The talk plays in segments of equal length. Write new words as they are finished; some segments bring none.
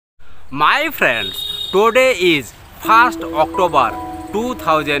My friends, today is 1st October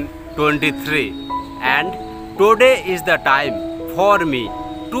 2023 and today is the time for me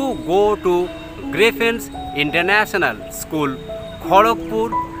to go to Griffins International School,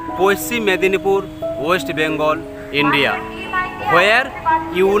 Kharagpur, Paschim Medinipur, West Bengal, India, where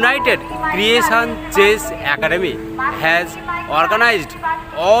United Creation Chess Academy has organized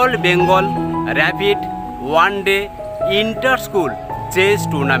all Bengal Rapid one-day inter-school chess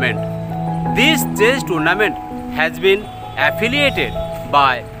tournament. This chess tournament has been affiliated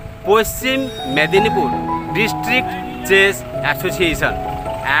by Paschim Medinipur District Chess Association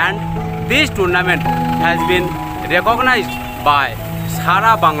and this tournament has been recognized by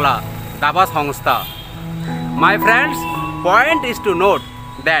Sara Bangla, Daba Sangstha. My friends, point is to note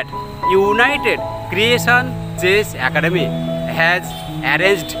that United Creation Chess Academy has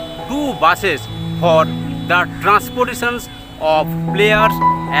arranged 2 buses for the transportations of players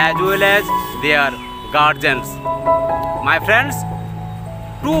as well as their guardians. My friends,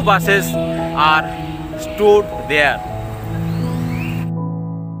 2 buses are stored there.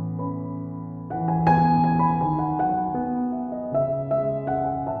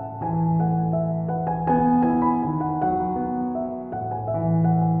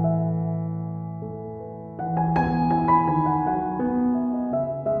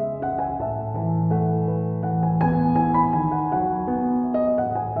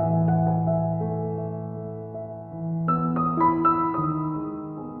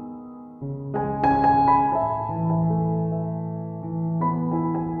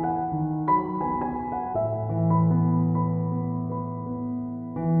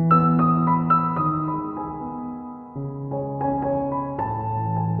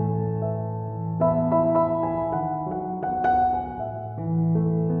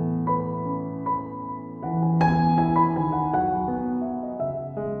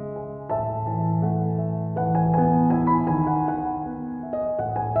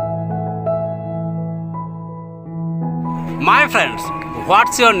 My friends,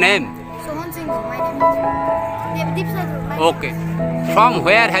 what's your name? My name is Okay. From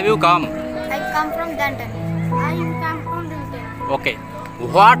where have you come? I come from Danton. I come from Danton. Okay.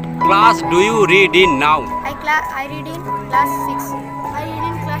 What class do you read in now? I read in class 6. I read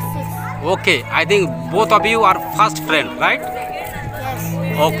in class 6. Okay. I think both of you are fast friends, right? Yes.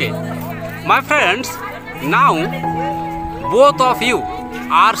 Okay. My friends, now both of you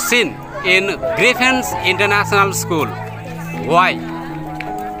are seen in Griffins International School. Why?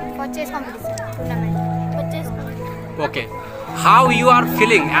 For chess competition tournament. For chess competition. Okay. How you are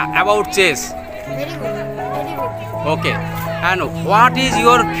feeling about chess? Very good. Very good. Okay. And what is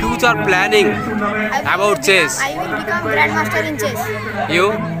your future planning about chess? I will become grandmaster in chess. You?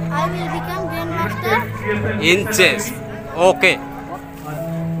 I will become grandmaster In chess. Okay.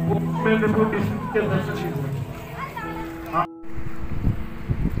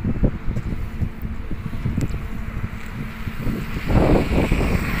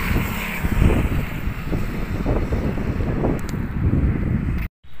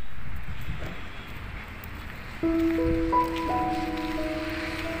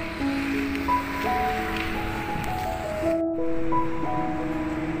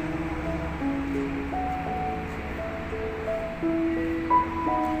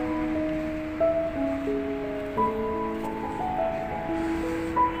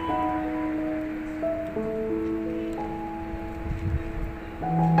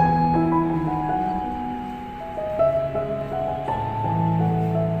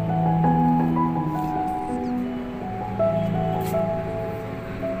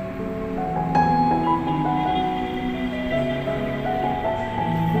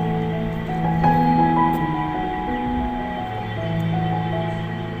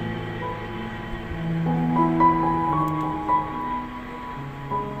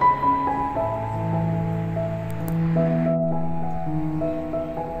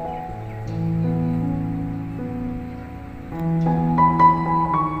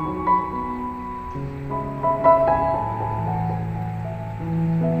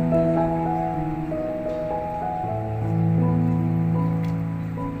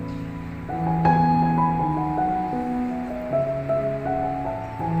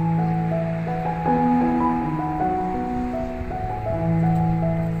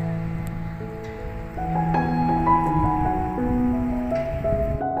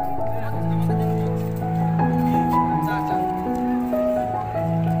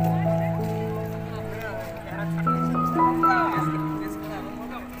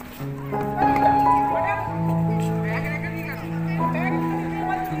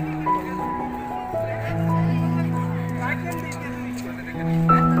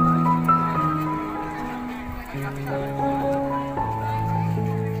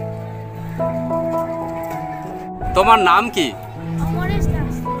 তোমার নাম কি? Amores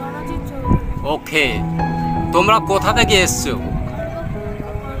Das, Ranajit Choudhury. ওকে, তোমরা কোথা থেকে এসছো?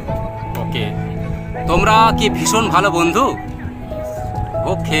 ওকে, তোমরা কি ভীষণ ভালো বন্ধু?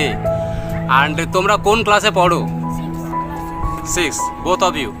 ওকে, অ্যান্ড তোমরা কোন ক্লাসে পড়ো? 6, both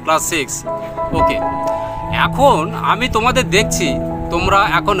of you, class 6. ওকে, এখন আমি তোমাদের দেখছি তোমরা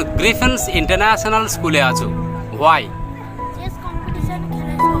এখন গ্রিফিনস ইন্টারন্যাশনাল স্কুলে আছো। হোয়াই? Chess competition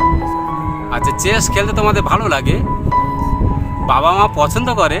খেলে সব। আচ্ছা, চেস খেলতে তোমাদের ভালো লাগে? বাবা মা পছন্দ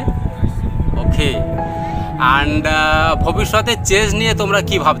করে? ওকে, অ্যান্ড ভবিষ্যতে চেস নিয়ে তোমরা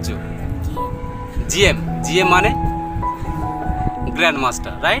কি ভাবছো? জিএম, জিএম মানে grand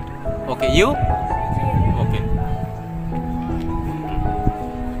master, right? Okay, you? Okay,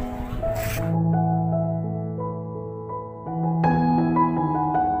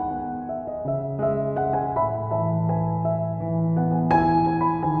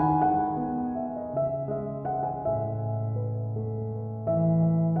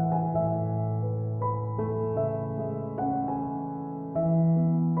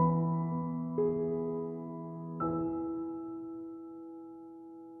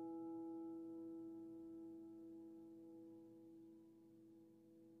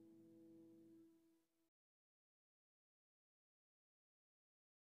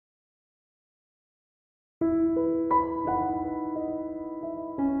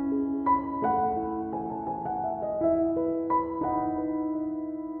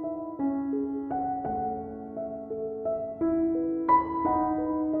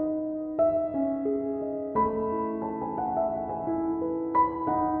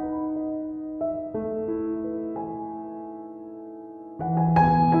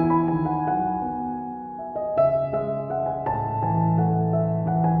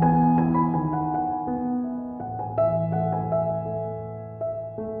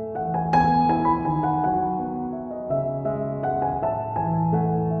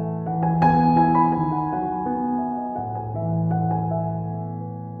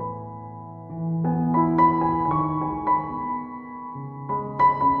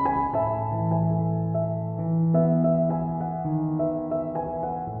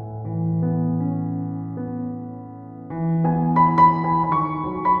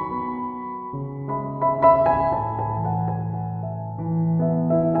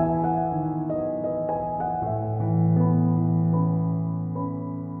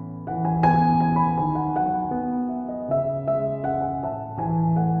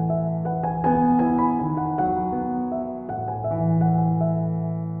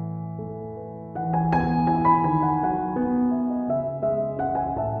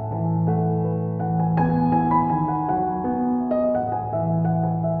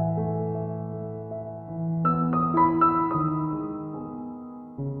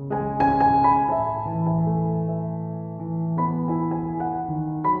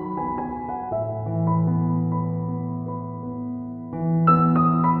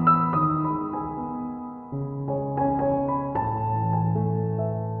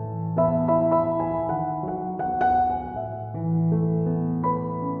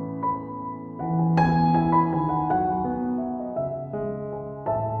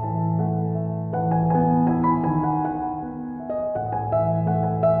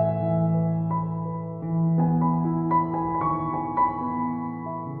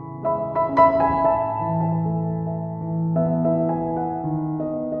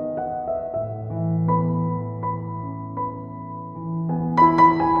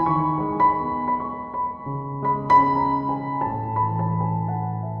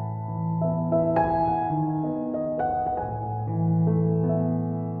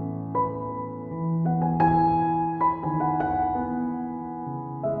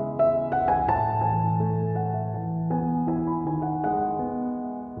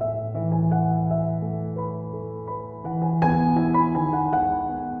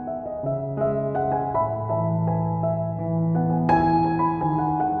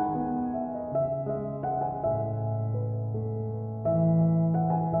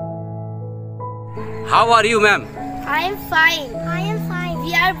 How are you, ma'am? I am fine. I am fine.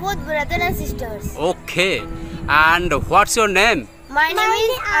 We are both brother and sisters. Okay. And what's your name? My name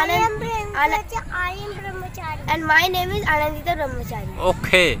is and my name is Anandita Brahmachari.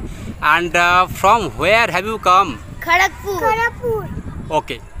 Okay. And from where have you come? Kharagpur.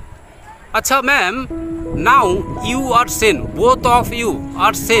 Okay. Acha, ma'am. Now you are seen. Both of you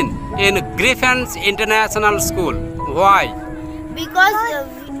are seen in Griffins International School. Why? Because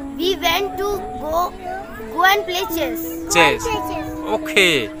we went to go and play chess. Chess.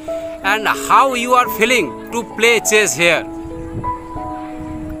 Okay. And how you are feeling to play chess here?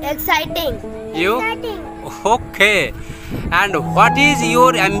 Exciting. You? Okay. And what is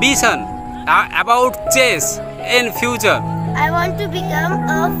your ambition about chess in future? I want to become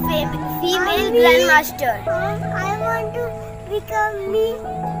a female grandmaster. I want to become me.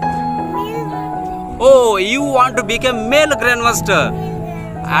 Oh, you want to become male grandmaster.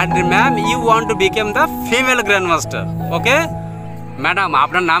 And ma'am, you want to become the female grandmaster. Okay? Madam,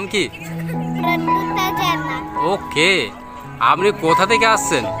 আপনার নাম কি? প্রত্যুতা জানা। Okay. আপনি কোথা থেকে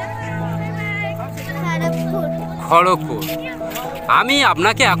আসছেন? খড়গপুর। খড়গপুর। আমি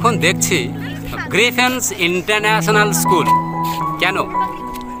আপনাকে এখন দেখছি গ্রিফিন্স ইন্টারন্যাশনাল স্কুল। কেন?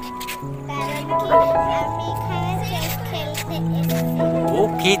 কারণ কি আমি এখানে চেস খেলতে এসেছি।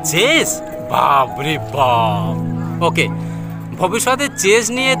 ওকে, চেস? বাপরে বাপ। ওকে, ভবিষ্যতে চেস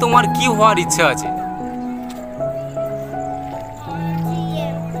নিয়ে তোমার কি হওয়ার ইচ্ছা আছে?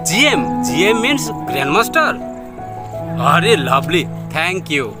 GM? GM means grandmaster? Are lovely. Thank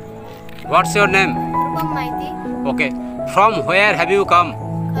you. What's your name? Maiti. Okay. From where have you come?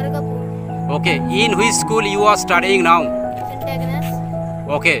 Kharagpur. Okay. In which school you are studying now? Organized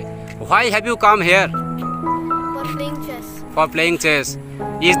Okay. Why have you come here? for playing chess. For playing chess.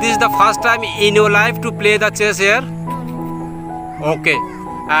 Is this the first time in your life to play the chess here? Okay.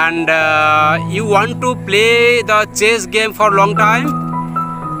 And you want to play the chess game for long time?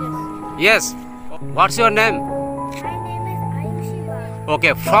 Yes. What's your name? My name is Ayushiva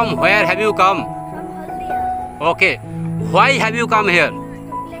Okay. From where have you come? from Haldia Okay. Why have you come here? to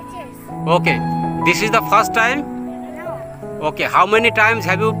play chess. Okay. This is the first time? No, Okay. How many times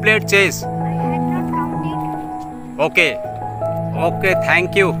have you played chess? I had not counted. Okay. Okay. Thank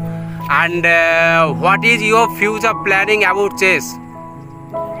you. And what is your future planning about chess?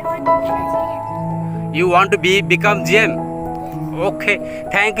 I want to play chess. You want to become GM? Okay.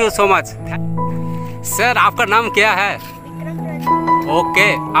 Thank you so much. Sir, आपका नाम क्या है? Vikram Rajni. Okay.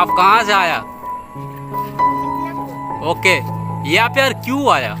 आप कहाँ से आया? Midnapore. Okay. यहाँ पे यार क्यों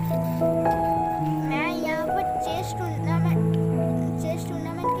आया? मैं यहाँ पर चेस टूर्नामेंट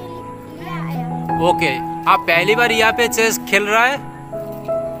के लिए आया हूँ। ओके. आप पहली बार यहाँ पे चेस खेल रहा है?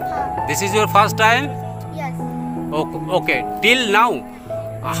 हाँ। This is your first time? Yes. Okay. Till now,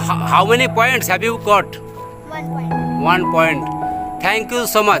 how many points have you got? 1 point. 1 point. Thank you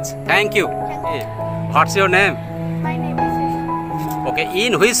so much. Thank you. Hey, what's your name? My name is Sara. Okay.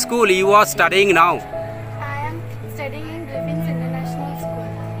 In which school you are studying now? I am studying in Griffins International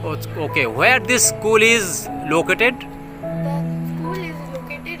School. Okay. Where this school is located? The school is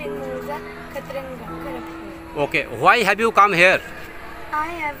located in Mirza Kharagpur. Okay. Why have you come here? I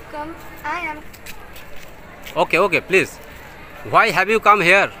am Okay. Please. Why have you come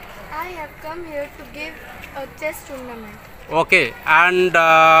here? I have come here to give a chess tournament. Okay. And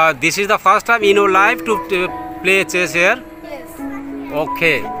this is the first time in your life to play chess here? Yes.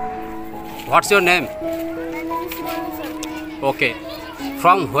 Okay. What's your name? My name is Sara. Okay.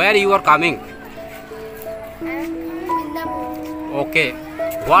 From where you are coming? I am in the Okay.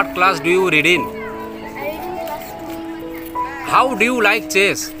 What class do you read in? I read in class 2. How do you like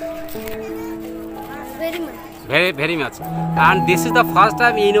chess? Very much. Very much. And this is the first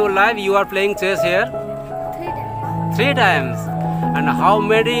time in your life you are playing chess here? 3 times. 3 times. And how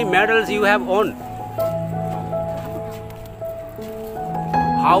many medals you have won?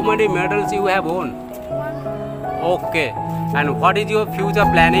 How many medals you have won? 1. Okay. And what is your future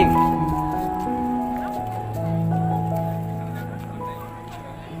planning?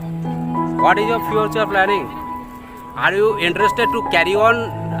 What is your future planning? Are you interested to carry on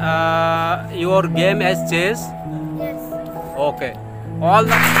your game as chess? Yes. Okay. All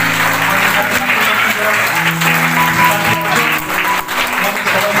the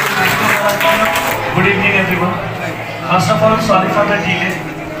Good evening, everyone. First of all, sorry for the delay.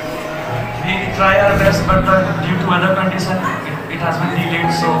 We try our best, but due to weather condition, it has been delayed.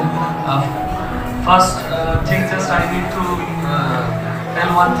 So, first thing, just I need to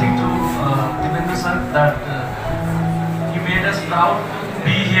tell one thing to Divendra sir that he made us proud to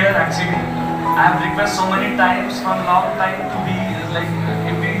be here. Actually, I have requested so many times from long time to be like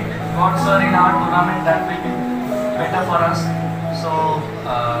if we got sir in our tournament, that will be better for us. So,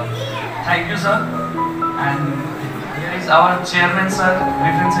 thank you, sir. And here is our chairman, sir,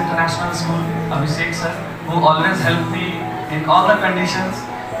 Griffins International School, Abhishek, sir, who always helped me in all the conditions.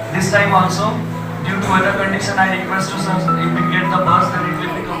 This time also, due to weather condition, I request to sir, if we get the bus, then it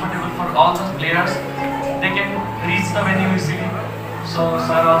will be comfortable for all the players. They can reach the venue easily. So,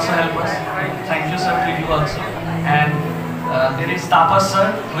 sir also help us. Thank you, sir, to you also. And there is Daba, sir,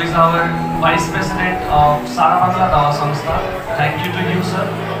 who is our vice president of Sara Daba Sangstha. Thank you to you, sir.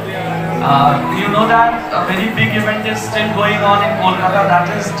 You know that a very big event is still going on in Kolkata, that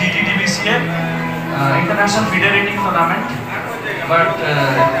is DDDBCA. international fidelity tournament, but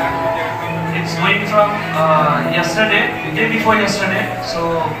it's going from yesterday, day before yesterday. So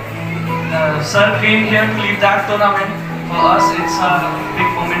sir came here to lead that tournament. For us, it's a big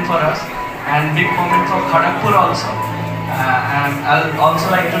moment for us, and big moment for Kharagpur also. And I'll also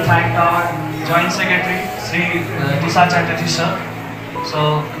like to thank our Joint Secretary, Sri Tushar sir. So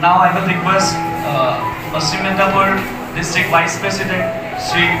now I will request Paschim Medinipur District Vice President,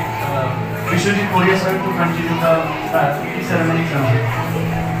 Sri Vishwajit Korea sir, to continue the ceremony from here.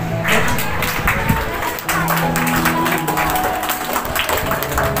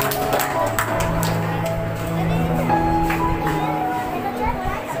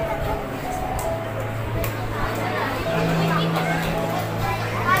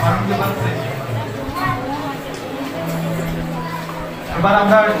 এবার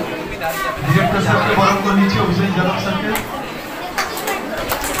আমরা director স্যারকে বরণ করে নিচ্ছি, অভিষেক যাদব স্যারকে।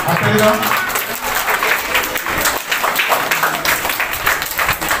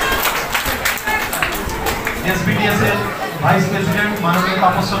 এসবিডিএস এর vice president মাননীয়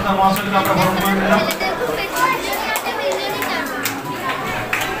তাপস সরকার মহাশয়কে আমরা বরণ করে নিলাম।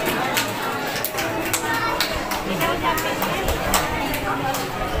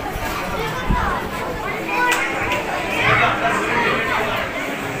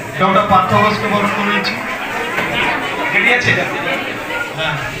 ডক্টর পার্থ ঘোষকে বরণ করে নিচ্ছি। রেডি আছে?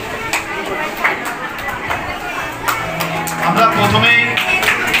 হ্যাঁ। আমরা প্রথমেই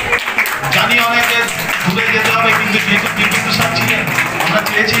জানি অনেকে ভুলে যেতে হবে, কিন্তু যেহেতু বিপিন স্যার ছিলেন, আমরা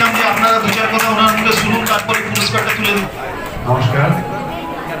চেয়েছিলাম যে আপনারা দু চার কথা ওনার মুখে শুনুন, তারপরে পুরস্কারটা তুলে দিন। নমস্কার,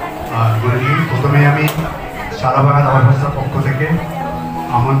 গুড ইভিনিং। প্রথমেই আমি সারা বাংলা দাবা সংস্থার পক্ষ থেকে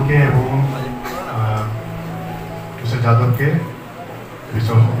আমনকে এবং মিস্টার যাদবকে,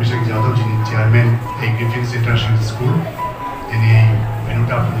 মিস্টার অভিষেক যাদব, যিনি চেয়ারম্যান এই গ্রিফিন্স ইন্টারন্যাশনাল স্কুল, তিনি এই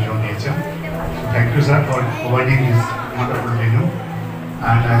ভেন্যুটা আপনাদের জন্য দিয়েছেন। Thank you sir for providing this wonderful venue,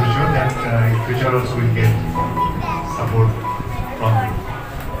 and I am sure that in future also will get support from you.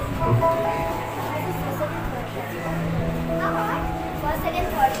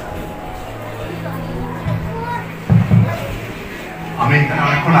 আমি এখানে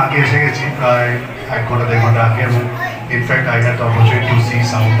অনেকক্ষণ আগে এসে গেছি, প্রায় 1 ঘন্টা 1.5 ঘন্টা আগে, এবং in fact I had the opportunity to see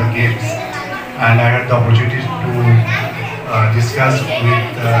some of the games and I had the opportunity to discuss with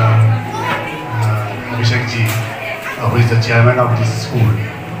Abhishek ji, who is the chairman of this school.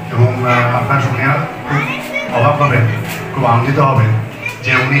 এবং আপনার শুনে খুব অবাক হবেন, খুব আনন্দিত হবেন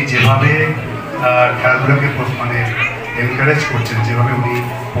যে উনি যেভাবে খেলাধুলাকে মানে এনকারেজ করছেন, যেভাবে উনি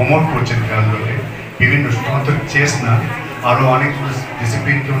প্রমোট করছেন খেলাধুলাকে, বিভিন্ন শুধুমাত্র চেস না, আরও অনেক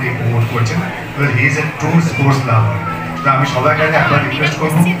ডিসিপ্লিনকে উনি প্রমোট করছেন। He is a true sports লাভার। আমি সবাই কাছে একবার রিকোয়েস্ট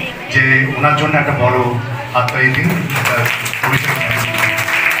করব যে ওনার জন্য একটা বড় হাততালি দিন।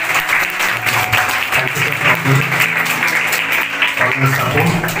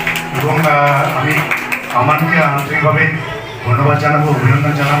 সাপোর্ট। এবং আমি আমানকে আন্তরিকভাবে ধন্যবাদ জানাবো,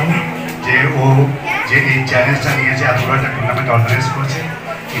 অভিনন্দন জানাবো যে ও যে এই চ্যালেঞ্জটা নিয়েছে, এত বড় একটা টুর্নামেন্ট অর্গানাইজ করেছে,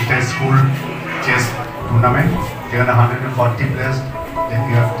 ইন্টার স্কুল চেস টুর্নামেন্ট, যেখানে 140 players they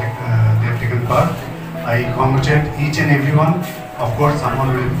have taken part. I congratulate each and everyone. Of course, someone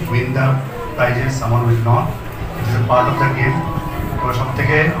will win the prizes, someone will not. It is a part of the game. তো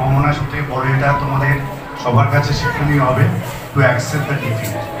সবথেকে আমার মনে হয় সবথেকে বড় এটা তোমাদের সবার কাছে শিক্ষণীয় হবে to accept the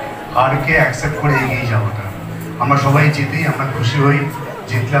defeat. হারকে accept করে এগিয়ে যাওয়াটা। আমরা সবাই জিতেই আমরা খুশি হই,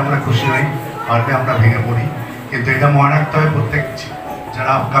 জিতলে আমরা খুশি হই, হারলে আমরা ভেঙে পড়ি। কিন্তু এটা মনে রাখতে হবে প্রত্যেক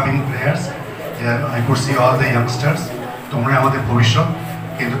যারা upcoming players, I could see all the youngsters, তোমরা আমাদের ভবিষ্যৎ।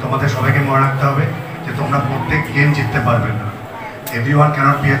 কিন্তু তোমাদের সবাইকে মনে রাখতে হবে যে তোমরা প্রত্যেক গেম জিততে পারবে না। Everyone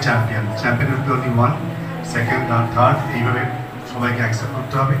cannot B A champion, champion will be only one, second R third, এইভাবে সবাইকে অ্যাকসেপ্ট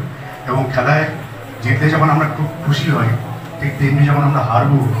করতে হবে। এবং খেলায় জিতলে যখন আমরা খুব খুশি হই, ঠিক তেমনি যখন আমরা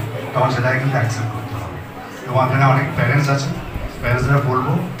হারবো তখন সেটাকে কিন্তু অ্যাকসেপ্ট করতে হবে। এবং এখানে অনেক প্যারেন্টস আছেন, প্যারেন্টসরা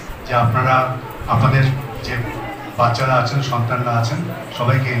বলবো যে আপনারা আপনাদের যে বাচ্চারা আছেন, সন্তানরা আছেন,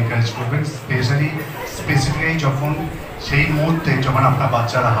 সবাইকে এনকারেজ করবেন, স্পেসিফিক্যালি যখন সেই মুহূর্তে যখন আপনার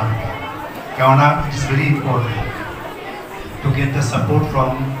বাচ্চারা হারবে। কেননা it is very important to get the support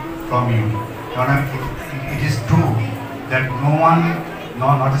from you. কেননা it is true that no one,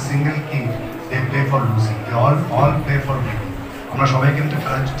 not a single king, they play for losing, they all play for winning. আমরা সবাই কিন্তু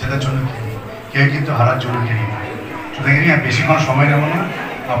খেলা জেতার জন্য খেলি, কেউ কিন্তু হারার জন্য খেলি না। সুতরাং আমি বেশিক্ষণ সময় নেব না।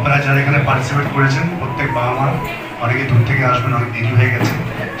 আপনারা যারা এখানে পার্টিসিপেট করেছেন, প্রত্যেক বাবা মা অনেকে দূর থেকে আসবেন, অনেক দেরি হয়ে গেছে,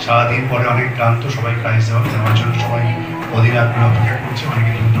 সারাদিন পরে অনেক ক্লান্ত, সবাই কাজে যাওয়ার জন্য সবাই অধীর আগ্রহে অপেক্ষা করছে,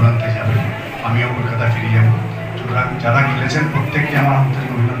 অনেকে দূর দূরান্তে যাবে, আমিও কলকাতায় ফিরে যাবো। সুতরাং যারা খেলেছেন প্রত্যেককে আমার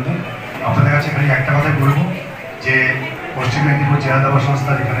আন্তরিক অভিনন্দন। আপনাদের কাছে এখানে একটা কথাই বলবো যে পশ্চিম মেদিনীপুর জেলা দাবা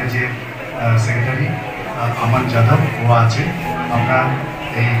সংস্থার এখানে যে সেক্রেটারি আমান যাদব ও আছে। আমরা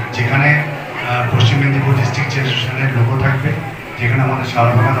এই যেখানে পশ্চিম মেদিনীপুর ডিস্ট্রিক্ট অ্যাসোসিয়েশনের লোগো থাকবে, যেখানে আমাদের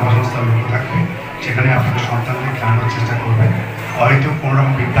সারা বাগান আমার সংস্থার লোগো থাকবে, সেখানে আপনাদের সন্তানদের খেলানোর চেষ্টা করবে। হয়তো কোনো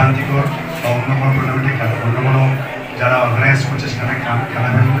রকম বিভ্রান্তিকর বা অন্য কোনো টুর্নামেন্টে খেলা, অন্য কোনো যারা অর্গানাইজ করছে সেখানে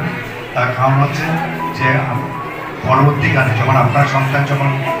খেলাবেন না। তার কারণ হচ্ছে যে পরবর্তীকালে যখন আপনার সন্তান যখন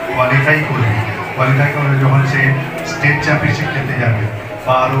কোয়ালিফাই করে যখন সে স্টেট চ্যাম্পিয়নশিপ খেলতে যাবে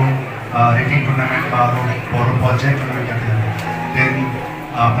বা আরও রেটিং টুর্নামেন্ট বা আরও বড় পর্যায়ে টুর্নামেন্ট খেলতে যাবে, দেন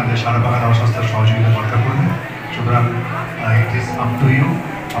আপনাদের সারা বাগান সংস্থার সহযোগিতা দরকার পড়বে। সুতরাং it is up to you.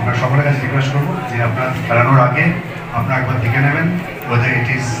 আপনার সকলের কাছে রিকোয়েস্ট করবো যে আপনার খেলানোর আগে আপনারা একবার দেখে নেবেন whether it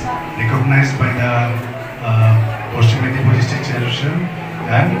is recognized by the Paschim Medinipur district association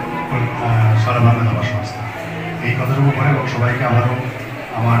and সারা বাংলা দাবা সংস্থা। এই কথাটুকু করে এবং সবাইকে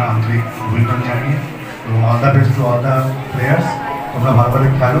আমার আন্তরিক অভিনন্দন জানিয়ে, তো all the best to all the players. তোমরা ভালোভাবে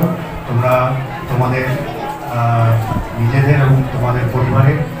খেলো, তোমরা তোমাদের নিজেদের এবং তোমাদের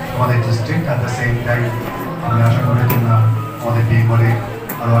পরিবারের, তোমাদের district at the same time আমি আশা করি তোমরা আমাদের বেঙ্গলে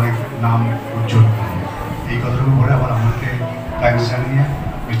আরও অনেক নাম উজ্জ্বল করবে। এই কথাটুকু বলে আমাকে থ্যাঙ্কস জানিয়ে,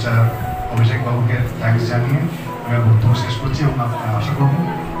 মিস্টার অভিষেক বাবুকে থ্যাঙ্কস জানিয়ে আমি বক্তব্য শেষ করছি এবং আশা করব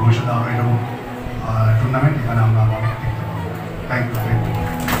ভবিষ্যতে আরও এরকম টুর্নামেন্ট এখানে আমরা অনেক দেখতে পাবো। Thank you.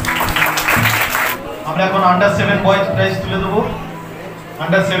 আমরা এখন আন্ডার 7 বয়েজ প্রাইজ তুলে দেবো।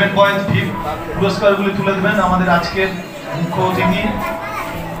 আন্ডার 7 বয়েজ পুরস্কারগুলি তুলে দেবেন আমাদের আজকের মুখ্য অতিথি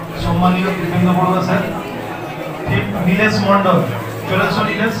সম্মানীয় বৃন্দ বড়ুয়া স্যার। নীলেশ মণ্ডল, চলে এসো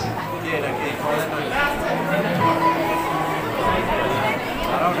নীলেশ।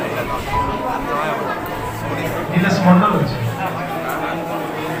 নীলেশ মণ্ডল হচ্ছে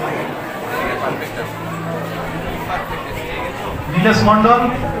নীলেশ মণ্ডল,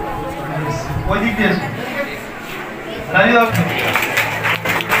 ওই দিক দিয়ে দাঁড়িয়ে দাও।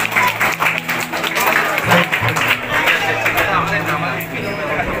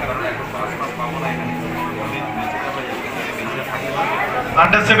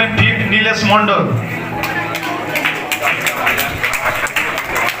 আন্ডার 7 নীলেশ মণ্ডল।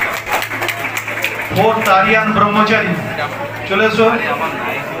 ফোর্থ আরিয়ান ব্রহ্মচারী, চলে এসো।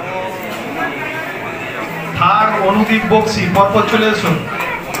 থার্ড অনুদীপ বক্সি, পরপর চলে এসো।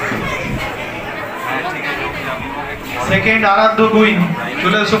 সেকেন্ড আরাধ্য গুইন,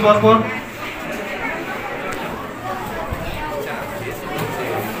 চলে এসো পরপর।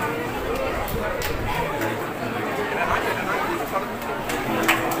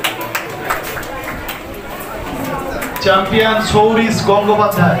 Champion Sourish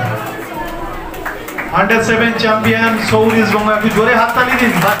Gangopadhyay, under 7 champion Sourish Ganga. একটু জোরে হাততালি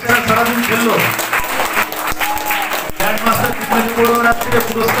দিন, বাচ্চারা সারাদিন খেললো। গ্র্যান্ডমাস্টার থেকে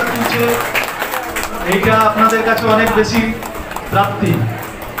পুরস্কার দিচ্ছে, এইটা আপনাদের কাছে অনেক বেশি প্রাপ্তি।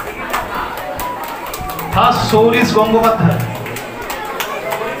 ফার্স্ট সৌরিশ গঙ্গোপাধ্যায়,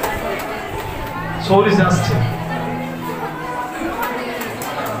 সৌরিশ আসছে।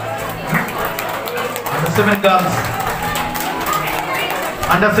 আন্ডার 7 গার্লস,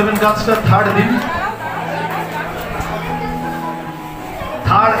 আন্ডার 7 গার্লসটা থার্ড দিন।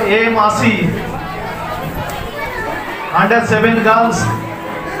 থার্ড এম আসি, আন্ডার 7 গার্লস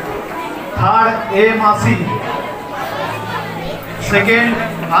থার্ড এম আসি। সেকেন্ড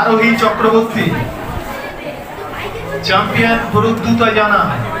আরোহী চক্রবর্তী, চ্যাম্পিয়ন প্রদ্যুতা জানা।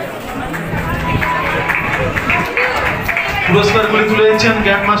 পুরস্কারগুলি তুলে দিচ্ছেন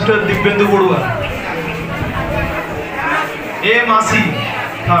গ্র্যান্ডমাস্টার দিব্যেন্দু বড়ুয়া। এম আসি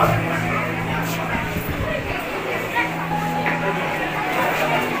থার্ড।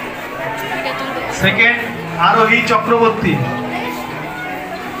 সেকেন্ড আরোহী চক্রবর্তী।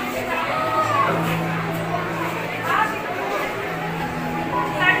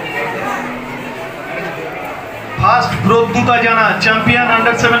 ফার্স্ট প্রদ্যুতা জানা, চ্যাম্পিয়ন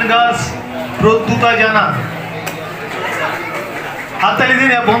আন্ডার 7 গার্লস প্রদ্যুতা জানা। হাততালি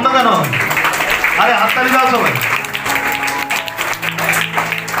দিন, বন্ধ কেন? আরে হাততালি দাও সবাই।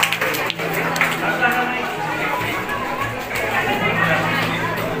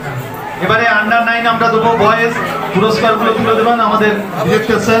 এবারে আন্ডার 9 আমরা দেবো বয়েজ। পুরস্কারগুলো তুলে দেবেন আমাদের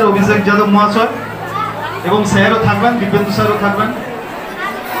ডিরেক্টর স্যার অভিষেক যাদব মহাশয় এবং স্যারও থাকবেন, দিব্যেন্দু স্যারও থাকবেন।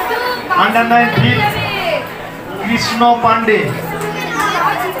 আন্ডার 9 ফিফ কৃষ্ণ পান্ডে,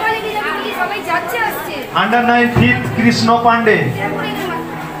 আন্ডার 9 ফিফ Krishna Pandey.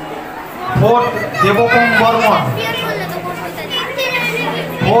 Fourth Debopam Barman,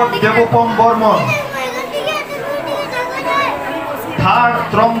 fourth Debopam Barman. Third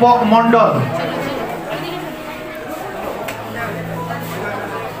Tryambak মণ্ডল,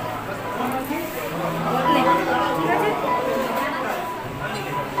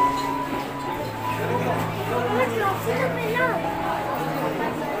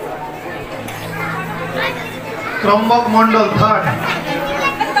 ত্রম্বক মন্ডল থার্ড,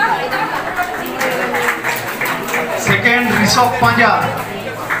 সেকেন্ড ঋষভ পাঁজা,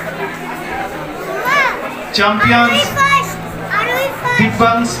 চ্যাম্পিয়ন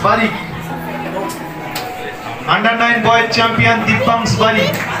দিব্যাংশ বারিক, আন্ডার 9 বয়েজ চ্যাম্পিয়ন দিব্যাংশ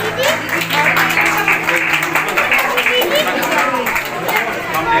বারিক,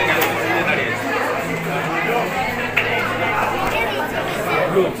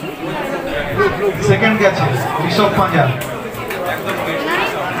 সেকেন্ড গেছে ঋষভ পাঁজা।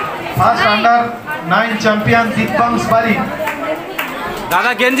 ফার্স্ট আন্ডার 9 চ্যাম্পিয়ন দিব্যাংশ বারিক।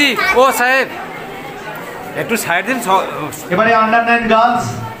 দাদা গেঞ্জি ও সাহেব একটু সাইড দিন। এবারে under 9 girls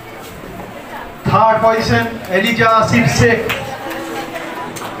third position Eliza Asif Sheikh,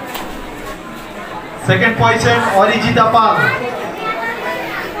 second position Arijita পাল,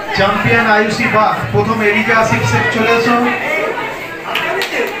 চ্যাম্পিয়ন আয়ুষী বাগ। প্রথম এলিজা আসিফ শেখ চলে এসো।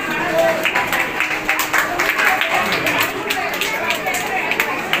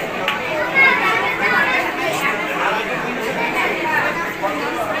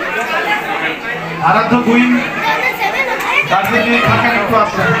 আরাধ্য কুইন দার্জিলিং থাকেন, একটু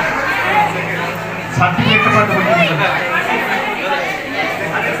আসবেন, সার্টিফিকেট পাঠাবেন।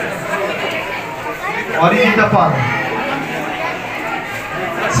 অরিজিতা পাল,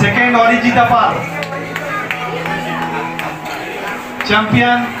 সেকেন্ড অরিজিতা পাল,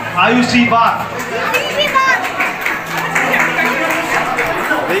 চ্যাম্পিয়ন আয়ুষী বাগ।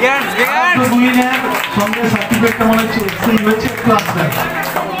 আরাধ্য কুইনের সঙ্গে সার্টিফিকেটটা মনে হচ্ছে এক্সচেঞ্জ হয়েছে, একটু আসবেন।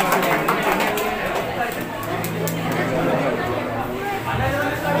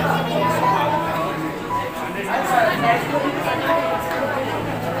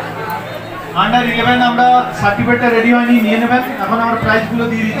 আন্ডার 11 আমরা সার্টিফিকেটটা রেডি হয়নি, নিয়ে নেবেন। এখন আমরা প্রাইজগুলো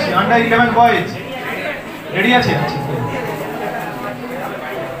দিয়ে দিচ্ছি। আন্ডার 11 বয়েজ রেডি আছে।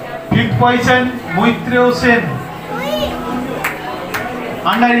 Fifth position Maitreya Sen,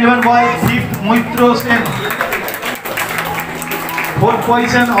 under 11 boys fifth Maitreya Sen. Fourth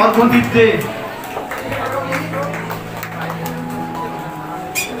position Arghadeep দে,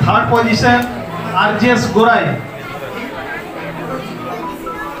 থার্ড পজিশন আরজেস গোরাই,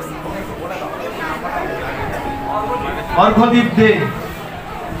 অর্ঘদীপ দে।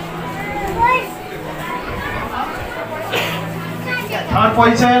 Third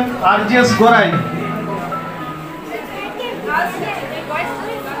position আরজেস Gorai.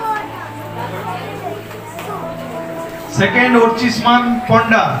 Second Archisman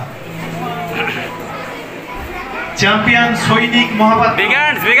panda, champion সৈনিক মহাপাত্র।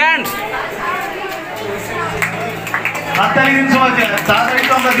 হাততালি দিন সবাই, তাড়াতাড়ি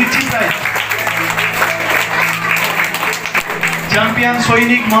তো আমরা দিচ্ছি প্রাইজ। চ্যাম্পিয়ন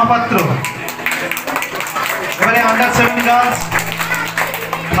সৈনিক মহাপাত্র। এবারে আন্ডার 7 গার্লস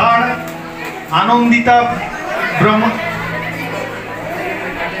থার্ড আনন্দিতা ব্রহ্ম,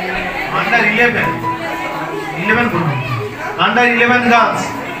 under 11 under 11 girls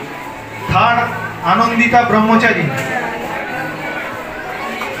third Anandita ব্রহ্মচারী,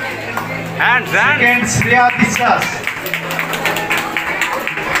 সেকেন্ড শ্রেয়া বিশ্বাস,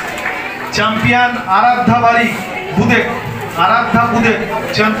 চ্যাম্পিয়ন আরাধ্যা বারিক বুদেক, আরাধ্যা বুদেক,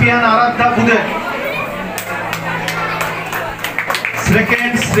 চ্যাম্পিয়ন আরাধ্যা বুদেক।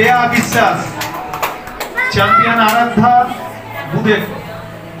 সেকেন্ড শ্রেয়া বিশ্বাস, চ্যাম্পিয়ন আরাধ্যা বুদেক।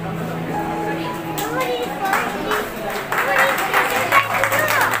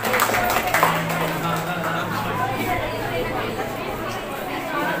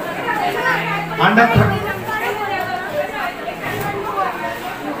 Under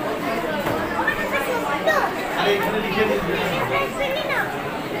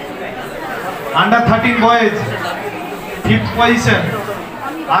Under 13 boys, 5th position,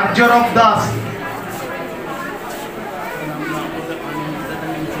 Arjarav Das.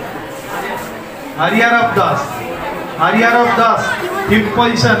 Aryarav Das, 5th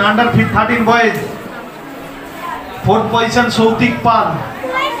position, under 13 boys. 4th position, Sautik Pal.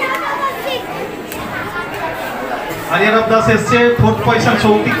 Aryarav Das এসছে, 4th position,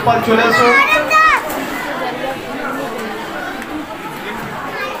 Sautik Pal চলে আসো।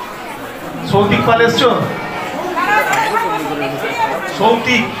 সৌতিক পাল এসছো?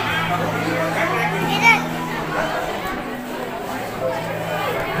 সৌতিক।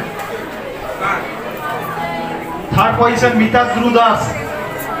 Third position Mita ধ্রু Das.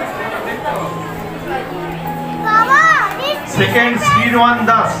 Second শ্রীরওয়ান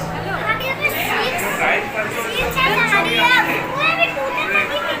Das.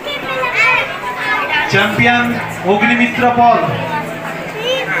 Champion Agnimitra পল।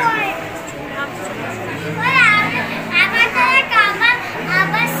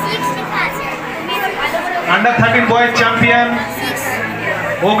 Under 13 boys champion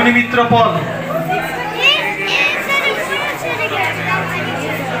Agnimitra পল।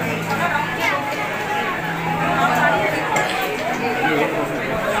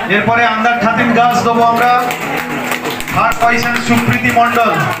 এরপরে under 13 girls দেবো আমরা। Third position Supriti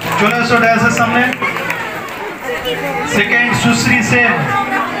মণ্ডল, চলে এসো ড্যাশের সামনে। সেকেন্ড সুশ্রী Sen,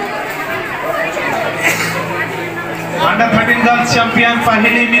 under 13 girls champion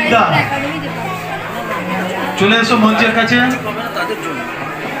পাহিলি Midda, চলে এসো মঞ্চের কাছে।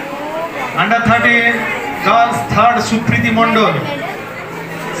 अंडर 13 গার্লস থার্ড সুপ্রীতি মণ্ডল,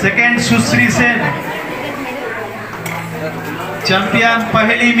 সেকেন্ড সুশ্রী সেন, চ্যাম্পিয়ন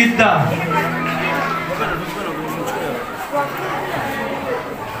পাহিলি মিদ্দা।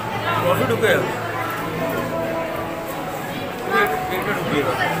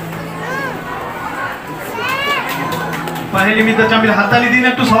 पहली मित्र चैंपियन हाथताली दिन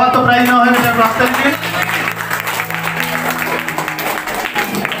একটু সবার তো প্রাইজ না হয় এটা হাততালি দিন।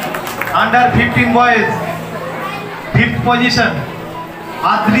 Under 15 boys 5th position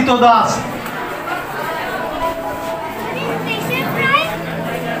Adrit Das.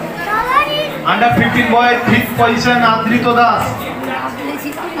 Under 15 boys 5th position Adrit Das.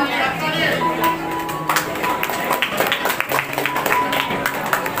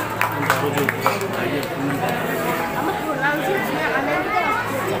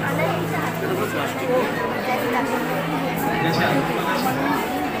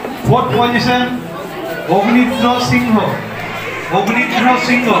 Fourth position অগ্নিদ্র সিংহ, অগ্নিদ্র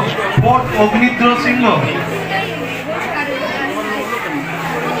সিংহ, फोर्थ অগ্নিদ্র সিংহ।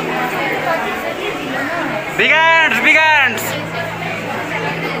 Big hands, big hands.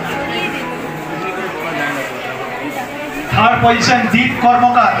 Third position দীপ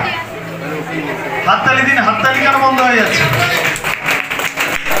কর্মকার। হাততালি দিন, হাততালি কেন বন্ধ হয়ে যাচ্ছে?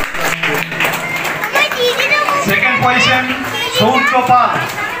 সেকেন্ড পজিশন সৌর্য পাল,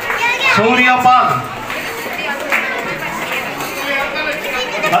 সৌর্য পাল,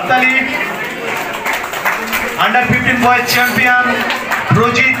 হাততালি। Under 15 boys champion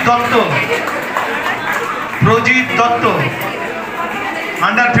Prajit Dutta, Prajit Dutta,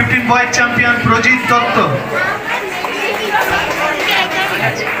 under 15 boys champion Prajit Dutta.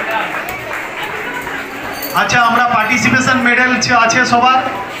 আচ্ছা, আমরা পার্টিসিপেশন মেডেল আছে সবার,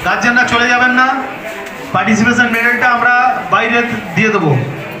 গার্জেনরা চলে যাবেন না। পার্টিসিপেশন মেডেলটা আমরা বাইরে দিয়ে দেবো।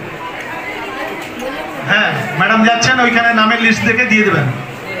 হ্যাঁ, ম্যাডাম যাচ্ছেন, ওইখানে নামের লিস্ট দেখে দিয়ে দেবেন।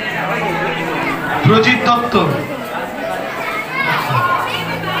 Prajit Dutta.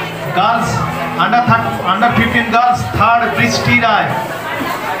 Girls under 15 girls third বৃষ্টি রায়।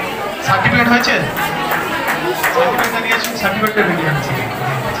 সার্টিফিকেট হয়েছে? সার্টিফিকেটটা নিয়ে আসুন, সার্টিফিকেটটা নিয়ে আসছি।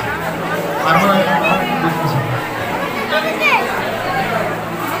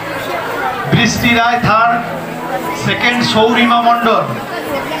 বৃষ্টি রায় থার্ড, সেকেন্ড সৌরিমা মণ্ডল।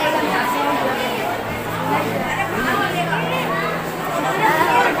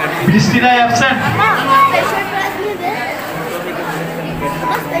 বৃষ্টি রায় অ্যাবসেন্ট।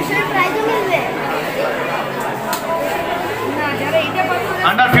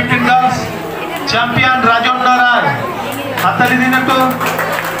 अंडर 15 গার্লস চ্যাম্পিয়ন রাজন্য রায়। হাততালি দিন একটু।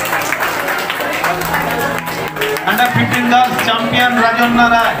 अंडर 15 গার্লস চ্যাম্পিয়ন রাজন্য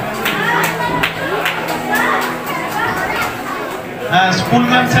রায়। স্কুল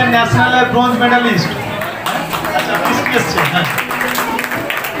গেমসের ন্যাশনালের ব্রোঞ্জ মেডালিস্ট। আচ্ছা, বৃষ্টি এসছে। হ্যাঁ,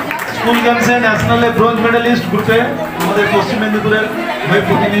 স্কুল গেমসে ন্যাশনালের ব্রোঞ্জ মেডালিস্ট গ্রুপে আমাদের পশ্চিম মেদিনীপুরের হয়ে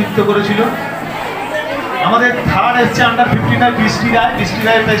প্রতিনিধিত্ব করেছিল। আমাদের থার্ড এসছে अंडर 15 বৃষ্টি রায়। বৃষ্টি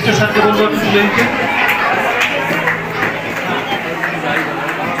রায় প্রাইজটা স্যারকে বলবো একটু তুলে দিতে।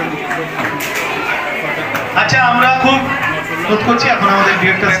 আচ্ছা, আমরা খুব বোধ করছি এখন আমাদের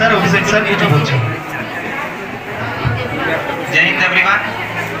ডিরেক্টর স্যার অভিষেক স্যার কিছু বলছেন। Jai Hind everyone.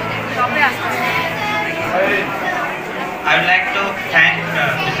 I would like to thank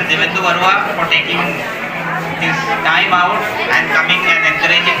Mr. Devendu Barua for taking his time out and coming and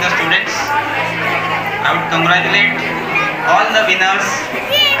encouraging the students. I would congratulate all the winners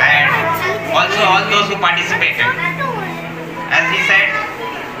and also all those who participated. As he said,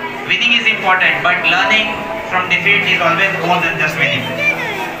 winning is important, but learning from defeat is always more than just winning.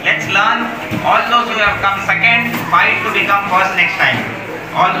 Let's learn. All those who have come second, fight to become first next time.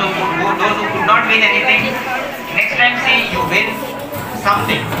 All those who could not win anything, next time see you win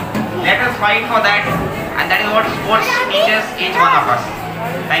something. Let us fight for that, and that is what sports teaches each one of us.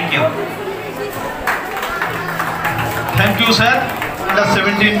 Thank you. Thank you, sir. Under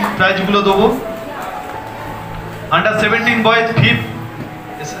 17 প্রাইজগুলো দেবো। Under 17 boys 5th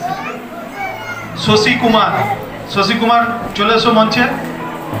Shashi Kumar. Shashi Kumar চলে এসো মঞ্চে।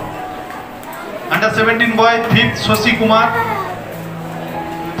 Under 17 boy 5th Shashi Kumar,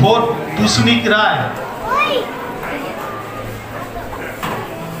 4th Tusnik Rai,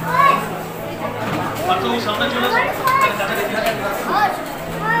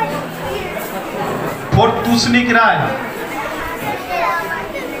 4th Tusnik Rai,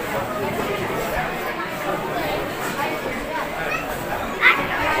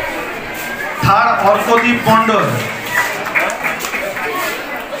 3rd Orkodip Mondol,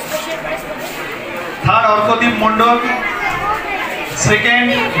 3rd Orkodip Mondol, 2nd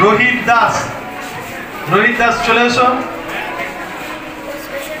Rohit Das, চলে এসো।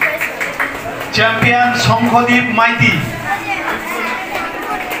 Champion Shankhadeep Maiti,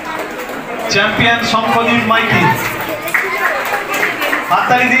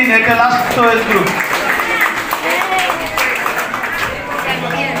 হাততালি দিন, এটা last age group.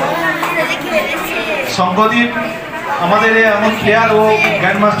 Shankhadeep আমাদের এমন প্লেয়ার, ও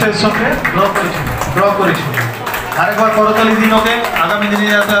গ্র্যান্ড মাস্টারের সঙ্গে ড্র করেছিল। আরেকবার করতালি দিন ওকে, আগামী দিনে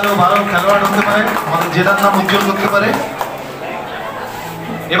যাতে আরো ভালো খেলোয়াড় হতে পারে, আমাদের জেলার নাম উজ্জ্বল করতে পারে।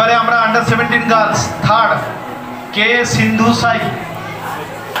 এবারে আমরা আন্ডার 17 গার্লস 3rd কে সিন্ধু সাই,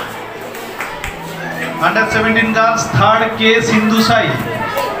 আন্ডার 17 গার্লস 3rd কে সিন্ধু সাই।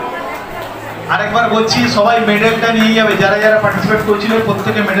 আরেকবার বলছি, সবাই মেডেলটা নিয়ে যাবে, যারা যারা পার্টিসিপেট করেছিল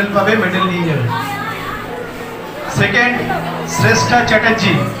প্রত্যেকে মেডেল পাবে, মেডেল নিয়ে যাবে। 2nd শ্রেষ্ঠা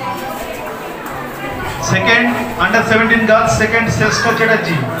Chatterjee, 2nd under 17 girls 2nd শ্রেষ্ঠা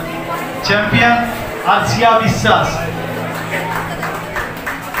চ্যাটার্জি। চ্যাম্পিয়ন আরসিয়া বিশ্বাস,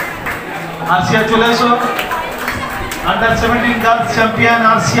 আরসিয়া চলে এসো। আন্ডার 17 গার্লস চ্যাম্পিয়ন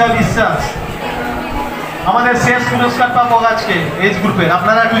আরসিয়া বিশ্বাস। আমাদের শেষ পুরস্কার পাবো আজকে এজ গ্রুপের,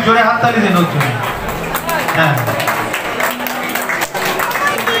 আপনারা একটু জোরে হাততালি দিন ওর জন্য। হ্যাঁ,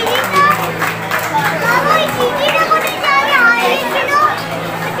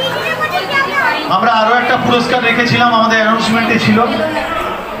 আমরা আরো একটা পুরস্কার রেখেছিলাম, আমাদের অ্যানাউন্সমেন্টে ছিল।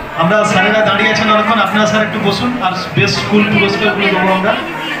 আমরা স্যারেরা দাঁড়িয়ে আছেন অনেকক্ষণ, আপনারা স্যার একটু বসুন। আর বেস্ট স্কুল পুরস্কারগুলো দেবো আমরা।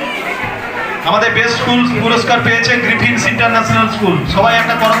 আমাদের বেস্ট স্কুল পুরস্কার পেয়েছে গ্রিফিনস ইন্টারন্যাশনাল স্কুল। সবাই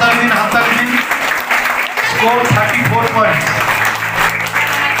একটা করতালি দিন, হাততালি দিন। Score 34 points.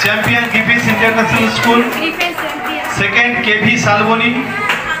 Champion গ্রিফিনস international school. 2nd KV Salboni,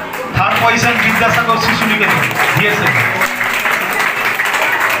 3rd position Vidyasagar শিশু নিকেতন ডিএসএ।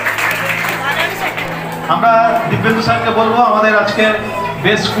 আমরা দিব্যেন্দু স্যারকে বলবো আমাদের আজকে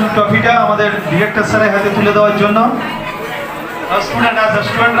বেস্ট স্কুল ট্রফিটা আমাদের ডিরেক্টর স্যারের হাতে তুলে দেওয়ার জন্য।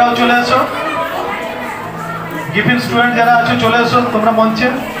 স্টুডেন্টরাও চলে এসো, গ্রিফিন স্টুডেন্ট যারা আছো চলে এসো তোমরা মঞ্চে।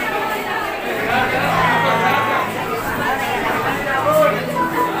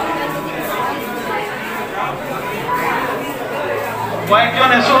 কয়েকজন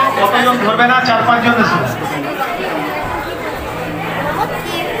এসো, কতজন ধরবে না, 4-5 জন এসো।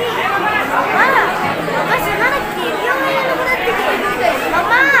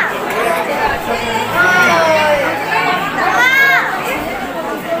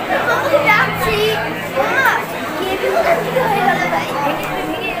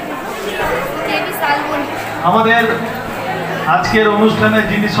 আমাদের আজকের অনুষ্ঠানে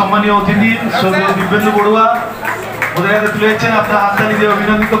যিনি সম্মানীয় অতিথি দিব্যেন্দু বড়ুয়া, ওদের হাতে তুলে দিচ্ছেন, আপনার হাততালি দিয়ে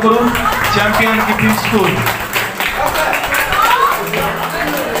অভিনন্দিত করুন। Champion Griffin school.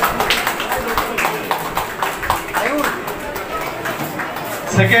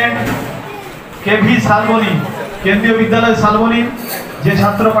 Second KV Salboni, কেন্দ্রীয় বিদ্যালয় শালবনী। যে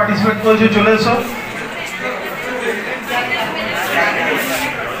ছাত্র পার্টিসিপেট করেছে চলে এসো।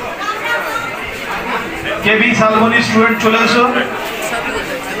 কেভি শালবনী স্টুডেন্ট চলে এসো।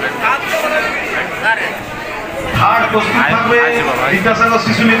 3rd প্রস্তুত থাকবে বিদ্যাসাগর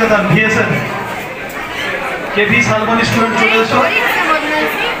শিশু নিকেতন ভিএসএন। কেভি শালবনী স্টুডেন্ট চলে এসো।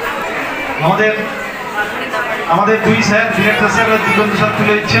 আমাদের 2 স্যার, ডিরেক্টর স্যার আর দিগন্ত স্যার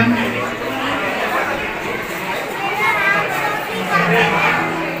তুলে দিচ্ছেন।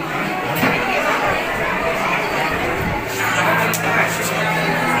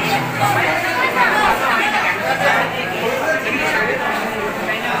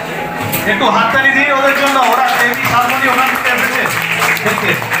 একটু হাততালি দিই ওদের জন্য, ওরা কেভি শালবনী ওখান থেকে এসেছে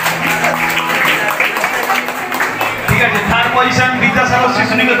দেখতে। ঠিক আছে, 3rd পজিশন বিদ্যাসাগর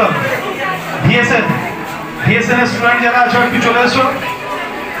শিশু নিকেতন ভিএসএন। ভিএসএন এর স্টুডেন্ট যারা আছো একটু চলে এসো।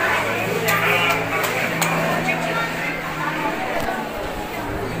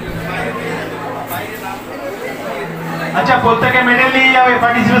 আচ্ছা, প্রত্যেকে মেডেল নিয়ে যাবে,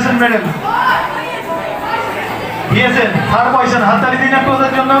 পার্টিসিপেশন মেডেল। ভিএসএন 3rd পজিশন, হাততালি দিন একটু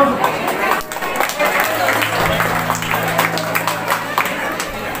ওদের জন্য।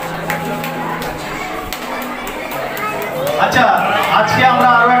 আচ্ছা, আজকে আমরা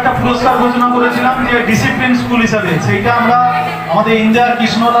আরো একটা পুরস্কার ঘোষণা করেছি বলেছিলাম যে ডিসিপ্লিন স্কুল হিসাবে, সেইটা আমরা আমাদের ইন্ডিয়ার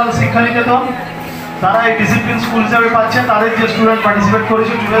কৃষ্ণলাল শিক্ষানিকেতন তারা এই ডিসিপ্লিন স্কুল হিসাবে পাচ্ছে। তাদের যে স্টুডেন্ট পার্টিসিপেট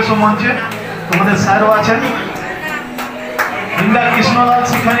করেছে চলে এসো মঞ্চে, তোমাদের স্যারও আছেন। ইন্ডিয়ার কৃষ্ণলাল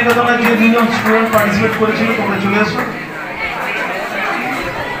শিক্ষানিকেতনের যে দুজন স্টুডেন্ট পার্টিসিপেট করেছিল তোমরা চলে এসো।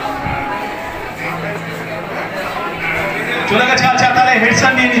 চলে গেছে। আচ্ছা, তাহলে হেড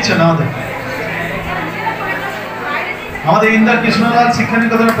স্যার নিয়ে নিচ্ছেন আমাদের ইন্দিরা কৃষ্ণলাল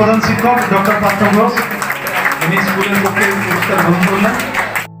শিক্ষানিকেতনের প্রধান শিক্ষক ডক্টর পার্থ ঘোষ, উনি স্কুলের পক্ষে পুরস্কার গ্রহণ করলেন।